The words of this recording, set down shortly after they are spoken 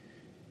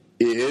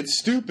It's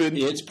stupid.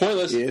 It's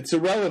pointless. It's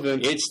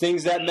irrelevant. It's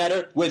Things That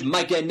Matter with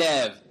Mike and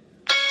Nev.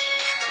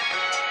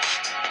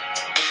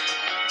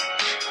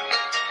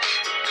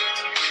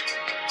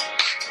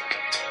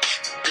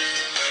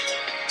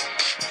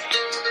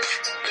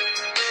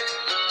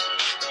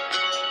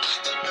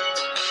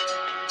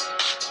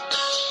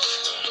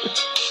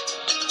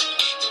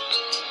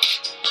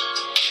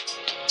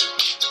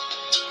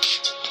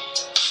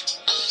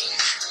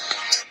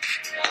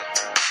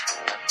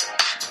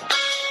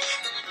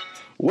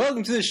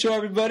 Welcome to the show,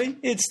 everybody.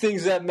 It's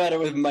Things That Matter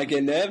with Mike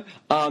and Nev.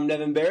 I'm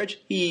Nevin Barrage.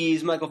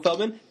 He's Michael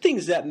Feldman.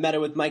 Things That Matter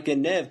with Mike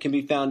and Nev can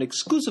be found not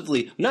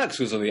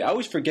exclusively. I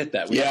always forget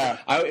that.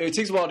 It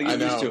takes a while to get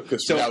used to.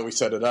 Because now we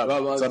set it up.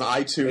 It's on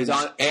iTunes. It's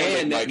on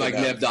and at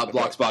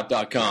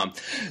MikeNev.blogspot.com.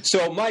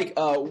 So, Mike,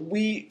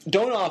 we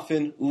don't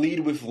often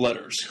lead with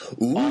letters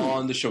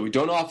on the show. We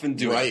don't often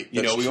do it.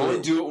 We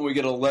only do it when we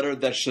get a letter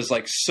that's just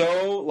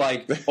oh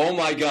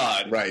my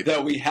God,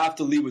 that we have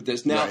to lead with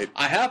this. Now,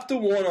 I have to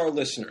warn our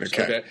listeners.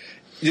 Okay.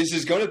 This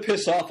is going to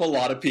piss off a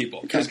lot of people.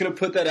 Okay. I'm just going to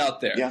put that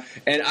out there. Yeah.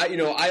 And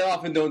I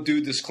often don't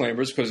do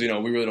disclaimers because we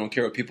really don't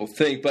care what people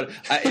think. But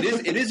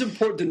it is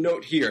important to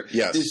note here.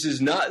 Yes. This is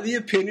not the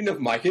opinion of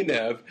Mike and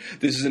Nev.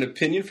 This is an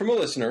opinion from a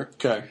listener.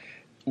 Okay.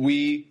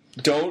 We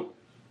don't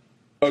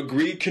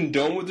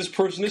condone what this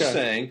person is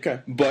saying.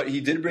 Okay. But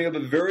he did bring up a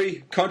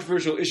very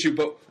controversial issue.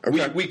 But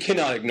we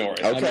cannot ignore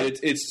it. Okay. I mean,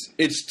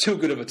 it's too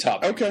good of a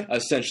topic. Okay.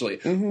 Essentially,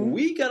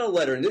 we got a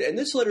letter, and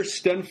this letter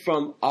stemmed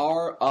from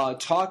our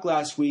talk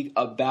last week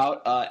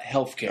about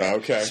healthcare.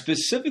 Okay.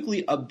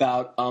 Specifically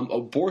about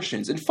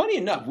abortions. And funny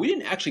enough, we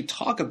didn't actually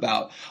talk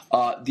about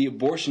the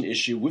abortion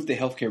issue with the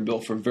healthcare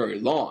bill for very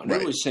long. We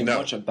didn't really say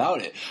much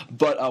about it.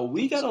 But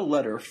we got a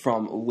letter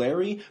from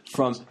Larry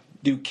from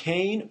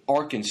Duquesne,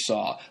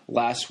 Arkansas,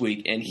 last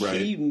week, and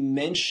he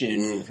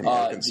mentioned from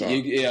Arkansas.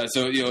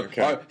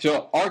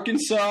 So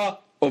Arkansas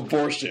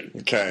abortion.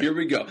 Okay, here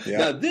we go. Yeah.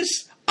 Now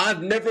this,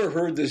 I've never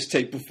heard this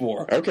take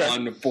before on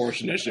the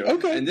abortion issue.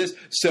 Okay, and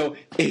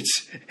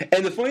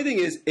the funny thing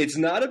is, it's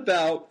not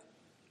about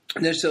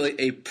necessarily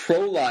a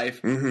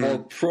pro-life or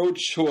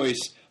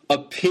pro-choice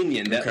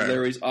opinion that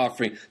Larry's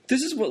offering.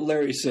 This is what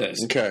Larry says.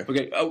 Okay.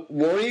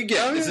 Warning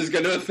again. This is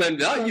going to offend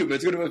not you, but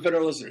it's going to offend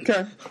our listeners.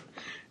 Okay.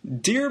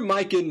 Dear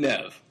Mike and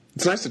Nev.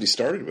 It's nice that he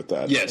started with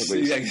that. Yes,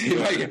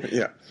 exactly.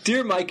 Yeah.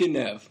 Dear Mike and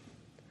Nev,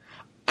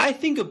 I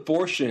think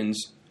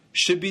abortions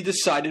should be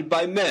decided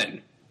by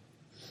men.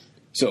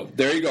 So,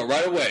 there you go,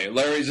 right away.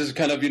 Larry's just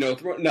kind of,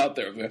 throwing out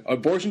there.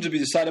 Abortions should be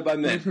decided by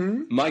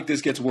men. Mike,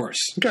 this gets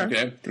worse.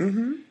 Okay?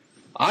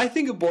 I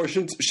think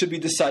abortions should be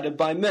decided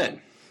by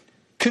men.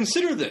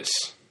 Consider this.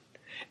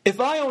 If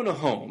I own a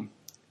home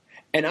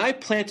and I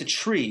plant a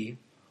tree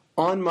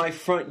on my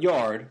front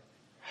yard,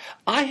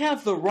 I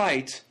have the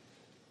right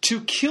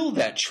to kill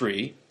that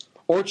tree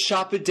or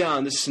chop it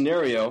down, this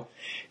scenario,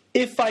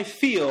 if I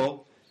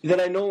feel that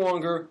I no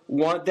longer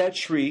want that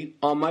tree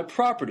on my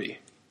property.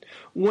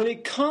 When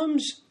it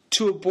comes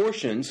to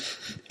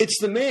abortions, it's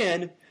the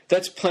man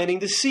that's planting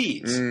the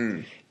seeds.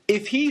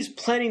 If he's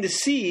planting the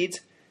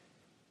seeds,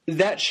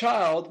 that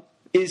child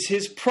is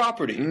his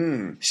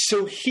property.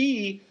 So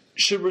he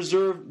should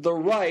reserve the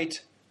right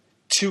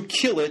to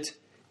kill it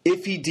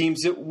if he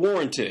deems it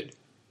warranted.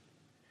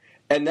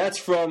 And that's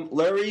from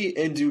Larry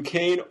in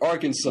Duquesne,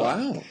 Arkansas.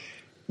 Wow.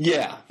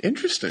 Yeah.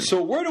 Interesting.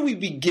 So where do we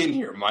begin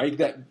here, Mike?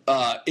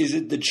 Is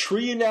it the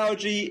tree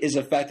analogy? Is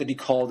it the fact that he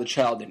called the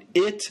child an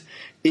it?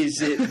 Is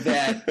it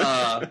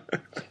that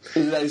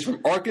he's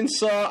from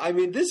Arkansas? I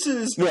mean, this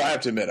is... Well, I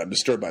have to admit, I'm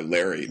disturbed by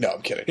Larry. No,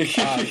 I'm kidding.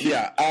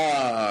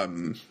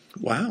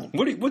 Wow.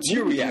 What's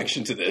your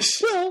reaction to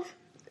this? Well,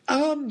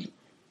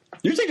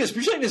 You're saying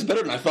this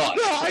better than I thought.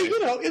 No,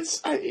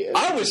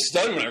 I was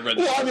stunned when I read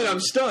this. Well, I mean, I'm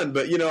stunned,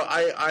 but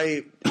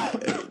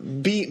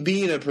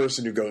being a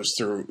person who goes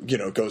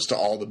to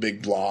all the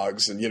big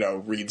blogs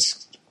and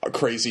reads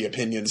crazy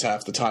opinions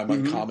half the time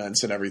on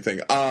comments and everything.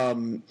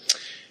 I'm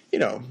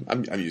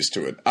used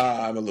to it.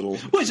 I'm a little.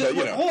 Hold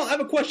on, I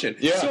have a question.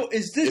 Yeah. So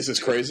is this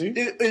crazy?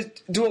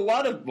 Do a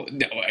lot of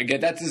I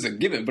get that is a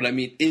given, but I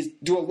mean,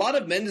 do a lot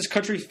of men in this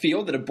country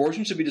feel that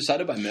abortion should be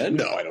decided by men?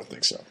 No, I don't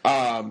think so.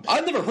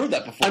 I've never heard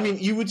that before. I mean,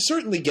 you would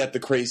certainly get the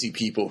crazy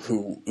people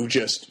who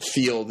just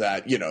feel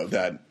that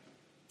that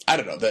I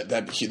don't know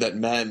that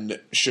men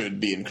should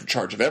be in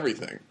charge of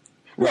everything.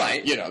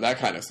 Right. That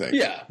kind of thing.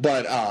 Yeah.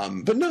 But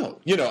no,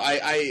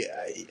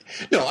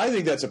 I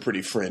think that's a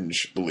pretty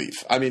fringe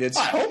belief. I mean,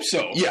 I hope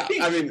so. Yeah.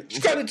 He's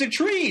got into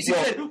trees. He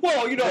said,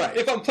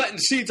 if I'm planting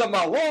seeds on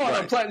my lawn,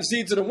 I'm planting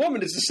seeds in a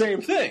woman, it's the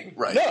same thing.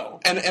 Right. No.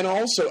 And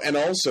also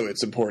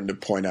it's important to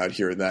point out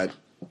here that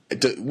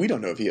we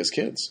don't know if he has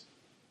kids.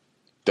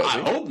 I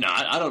hope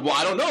not. I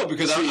don't know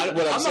because I'm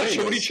not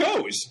sure what he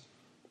chose.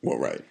 Well,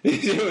 right.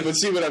 But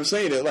see what I'm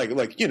saying?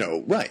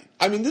 Right.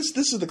 I mean, this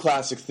is the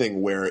classic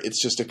thing where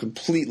it's just a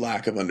complete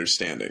lack of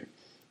understanding,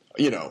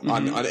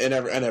 on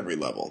every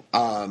level.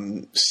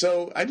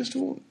 So I just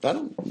don't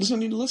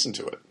need to listen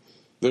to it.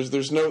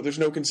 There's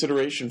no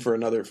consideration for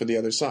the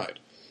other side.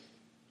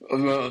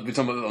 We're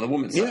talking about the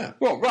woman's side. Yeah.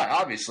 Well, right,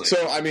 obviously.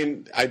 So, I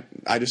mean, I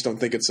just don't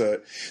think it's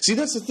a... See,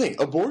 that's the thing.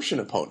 Abortion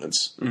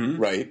opponents,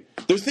 right?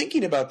 They're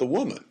thinking about the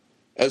woman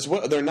as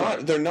well. They're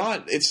not...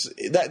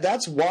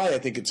 That's why I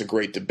think it's a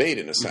great debate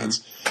in a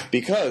sense.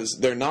 Because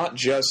they're not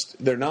just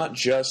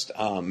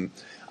talking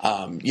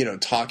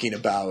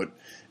about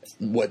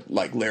what,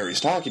 like, Larry's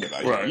talking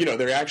about. Right. You know,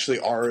 they actually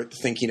are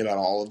thinking about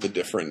all of the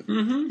different...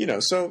 You know,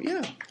 so,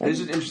 yeah. It's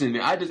just interesting to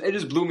me. It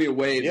just blew me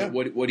away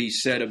what he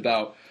said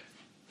about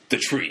the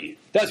tree.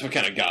 That's what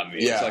kind of got me.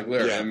 Yeah, it's like,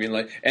 Larry, I mean,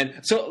 like,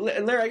 and so,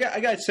 Larry, I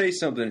got to say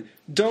something.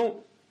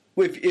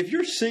 If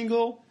you're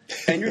single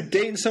and you're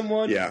dating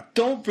someone,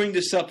 don't bring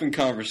this up in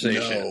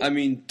conversation. No. I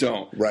mean,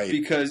 don't. Right.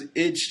 Because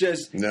it's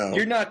just,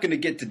 you're not going to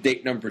get to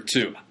date number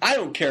 2. I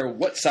don't care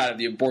what side of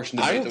the abortion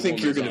debate I don't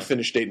think you're going to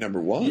finish date number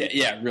 1.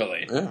 Yeah,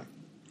 really. Yeah.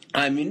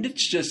 I mean,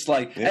 it's just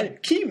like, can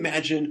you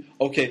imagine?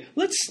 Okay,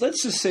 let's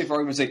just say for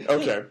argument's sake,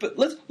 but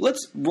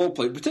let's role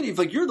play. Pretend if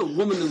like you're the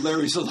woman in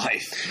Larry's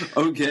life.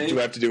 Okay, do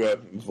I have to do a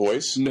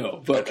voice?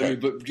 No, but I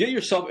mean, but get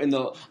yourself in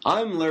the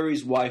I'm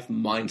Larry's wife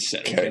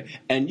mindset. Okay,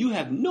 and you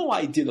have no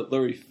idea that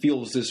Larry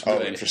feels this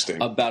way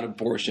about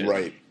abortion.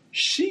 Right.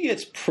 She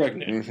gets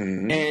pregnant,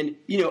 and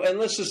and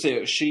let's just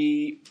say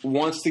she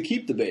wants to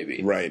keep the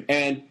baby. Right.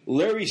 And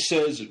Larry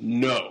says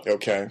no.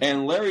 Okay.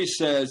 And Larry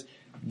says,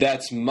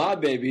 "That's my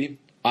baby.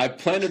 I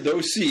planted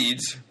those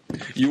seeds.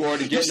 You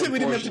already get. You said we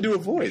didn't have to do a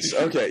voice.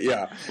 Okay,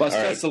 yeah. Well,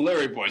 that's the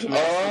Larry voice.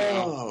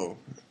 Oh.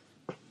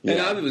 Yeah.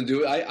 And I didn't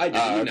do it. I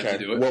didn't have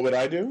to do it. What would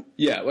I do?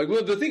 Yeah, like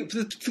well, the thing.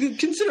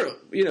 Consider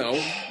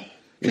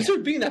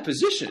consider being in that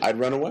position. I'd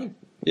run away.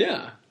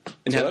 Yeah,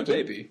 and have a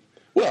baby.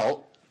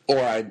 Well, or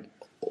I'd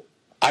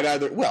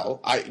either.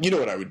 Well, you know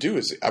what I would do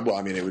is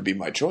it would be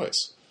my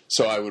choice.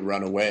 So I would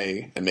run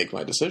away and make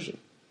my decision.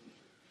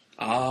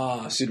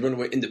 So you'd run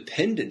away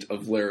independent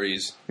of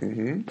Larry's.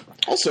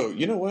 Also,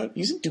 you know what?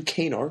 He's in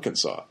Duquesne,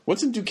 Arkansas.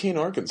 What's in Duquesne,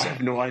 Arkansas? I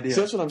have no idea.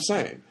 So that's what I'm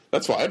saying.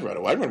 That's why I'd run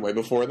away. I'd run away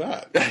before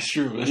that. That's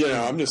true.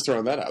 I'm just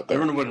throwing that out there. I'd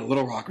run away to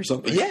Little Rock or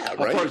something. Yeah,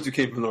 right. How far is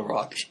Duquesne from Little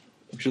Rock?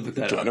 We should look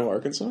that up. Do I know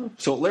Arkansas?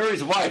 So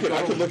Larry's wife.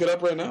 I could look it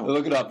up right now.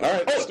 Look it up. All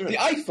right. The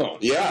iPhone.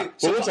 Yeah. Okay,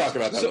 we'll talk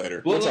about that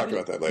later. We'll talk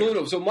about that later.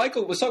 No. So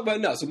Michael, let's talk about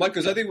it now. So Mike,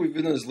 because I think we've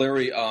been on this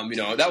Larry.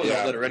 That was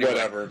our letter anyway.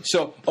 Whatever.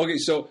 So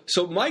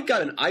so Mike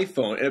got an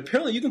iPhone, and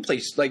apparently you can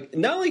play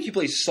not only can you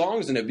play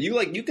songs in it, but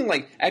you can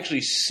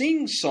actually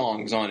sing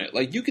songs on it.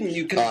 Like you can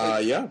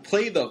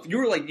play the. You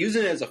were like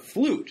using it as a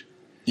flute.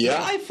 Yeah.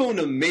 The iPhone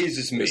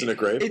amazes me. Isn't it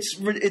great?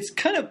 It's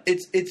kind of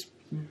it's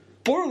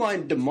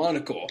borderline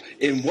demonical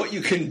in what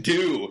you can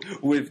do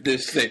with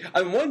this thing.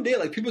 I mean, one day,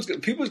 like people's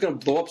going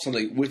to blow up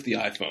something with the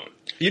iPhone.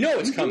 You know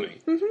it's coming.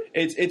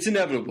 It's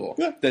inevitable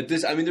that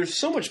this. I mean, there's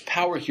so much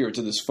power here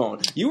to this phone.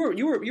 You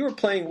were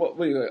playing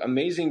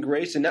Amazing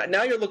Grace, and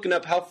now you're looking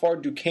up how far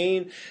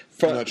Duquesne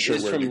from. I'm not sure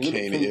where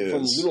Duquesne is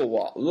from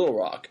Little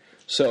Rock.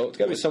 So it's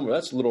got to be somewhere.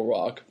 That's Little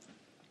Rock.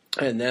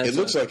 And it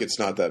looks like it's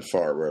not that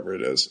far, wherever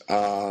it is. So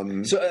I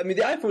mean,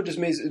 the iPhone just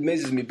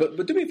amazes me.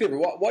 But do me a favor,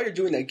 while you're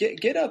doing that,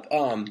 get up.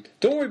 Don't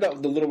worry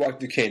about the Little Rock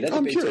Duquesne. That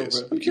debate's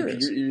over. I'm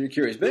curious. You're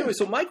curious. But anyway,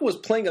 so Michael was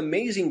playing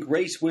Amazing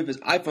Grace with his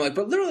iPhone,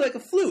 but literally like a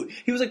flute.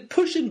 He was like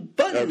pushing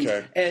buttons,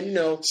 and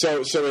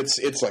So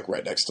it's like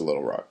right next to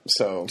Little Rock.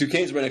 So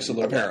Duquesne's right next to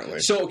Little Rock.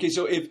 Apparently. So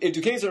if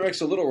Duquesne's right next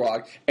to Little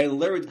Rock, and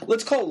Larry,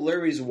 let's call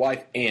Larry's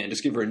wife Ann.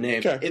 Just give her a name.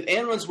 Okay. If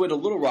Ann runs away to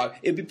Little Rock,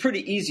 it'd be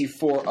pretty easy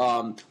for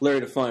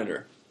Larry to find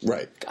her.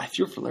 Right. I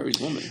feel for Larry's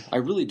woman. I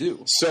really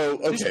do. So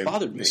okay. This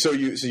bothered me. So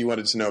you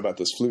wanted to know about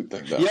this flute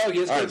thing, though? Yeah.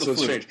 Okay, all right. So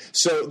it's strange.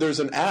 So there's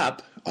an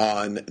app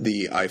on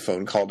the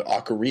iPhone called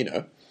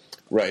Ocarina.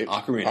 Right,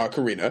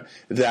 Ocarina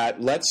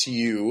that lets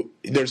you.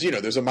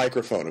 There's a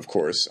microphone, of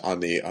course,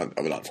 not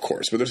of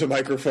course, but there's a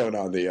microphone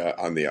on the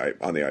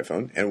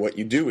iPhone, and what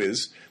you do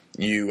is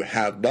you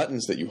have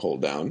buttons that you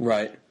hold down,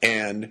 right,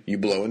 and you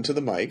blow into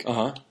the mic,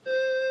 and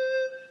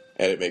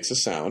it makes a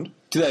sound.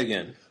 Do that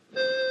again.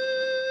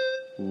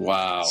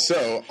 Wow.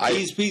 So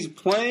he's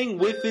playing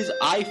with his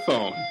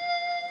iPhone.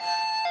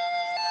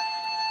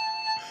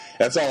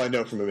 That's all I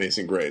know from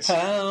Amazing Grace.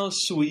 How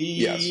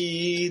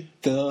sweet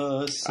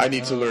the sound. I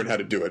need to learn how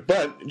to do it,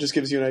 but it just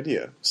gives you an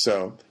idea.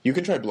 So you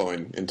can try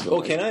blowing into the mic.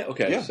 Oh, can I?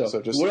 Okay. Yeah.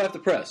 So just, what do I have to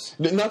press?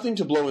 Nothing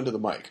to blow into the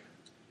mic.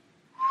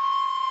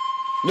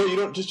 No, you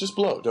don't. Just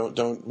blow.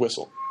 Don't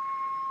whistle.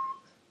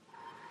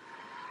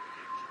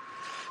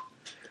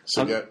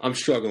 So I'm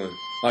struggling.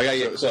 I gotta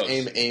get close. So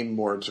aim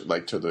more to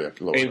the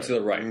lower. Aim to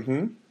the right.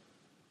 Mm-hmm.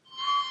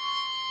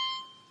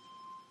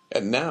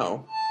 And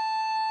now,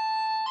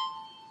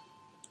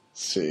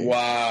 see.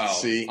 Wow.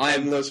 See,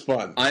 endless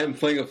fun. I am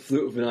playing a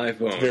flute with an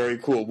iPhone. Very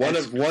cool. When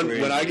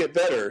I get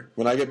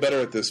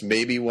better at this,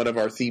 maybe one of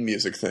our theme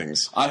music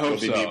things. I hope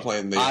will be me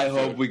playing the. I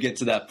hope we get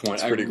to that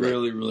point. I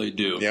really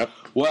do. Yep.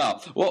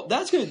 Wow. Well,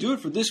 that's going to do it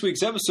for this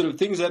week's episode of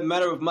Things That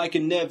Matter with Mike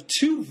and Nev.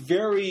 Two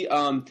very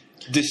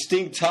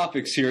distinct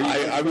topics here.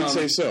 I would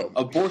say so.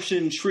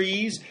 Abortion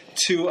trees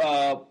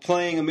to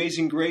playing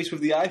Amazing Grace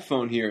with the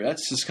iPhone here.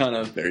 That's just kind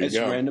of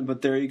random,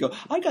 but there you go.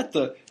 I got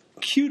the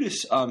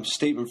cutest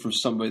statement from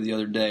somebody the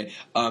other day.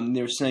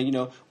 They were saying,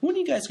 when are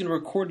you guys going to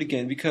record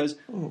again? Because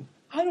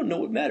I don't know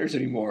what matters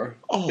anymore.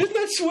 Oh, isn't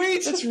that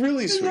sweet? That's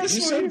really sweet. Who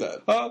said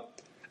that?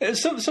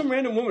 Some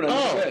random woman I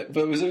met,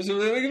 but it was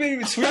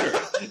even sweeter.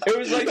 It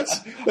was like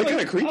that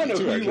kind of creepy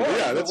too. Actually,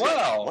 yeah, that's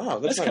wow.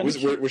 That's nice.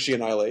 Was she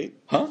an aisle 8?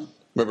 Huh?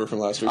 Remember from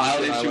last week?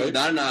 She was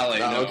not an aisle 8.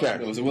 No. Okay,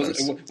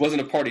 it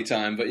wasn't a party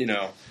time, but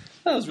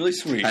that was really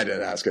sweet. I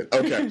did ask it.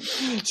 Okay.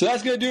 So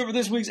that's going to do it for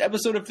this week's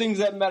episode of Things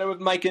That Matter with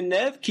Mike and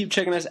Nev. Keep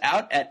checking us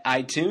out at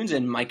iTunes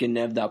and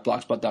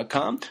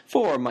mikeandnev.blogspot.com.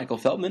 For Michael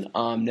Feldman,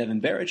 I'm Nevin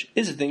Barrage.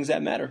 Is the Things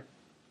That Matter.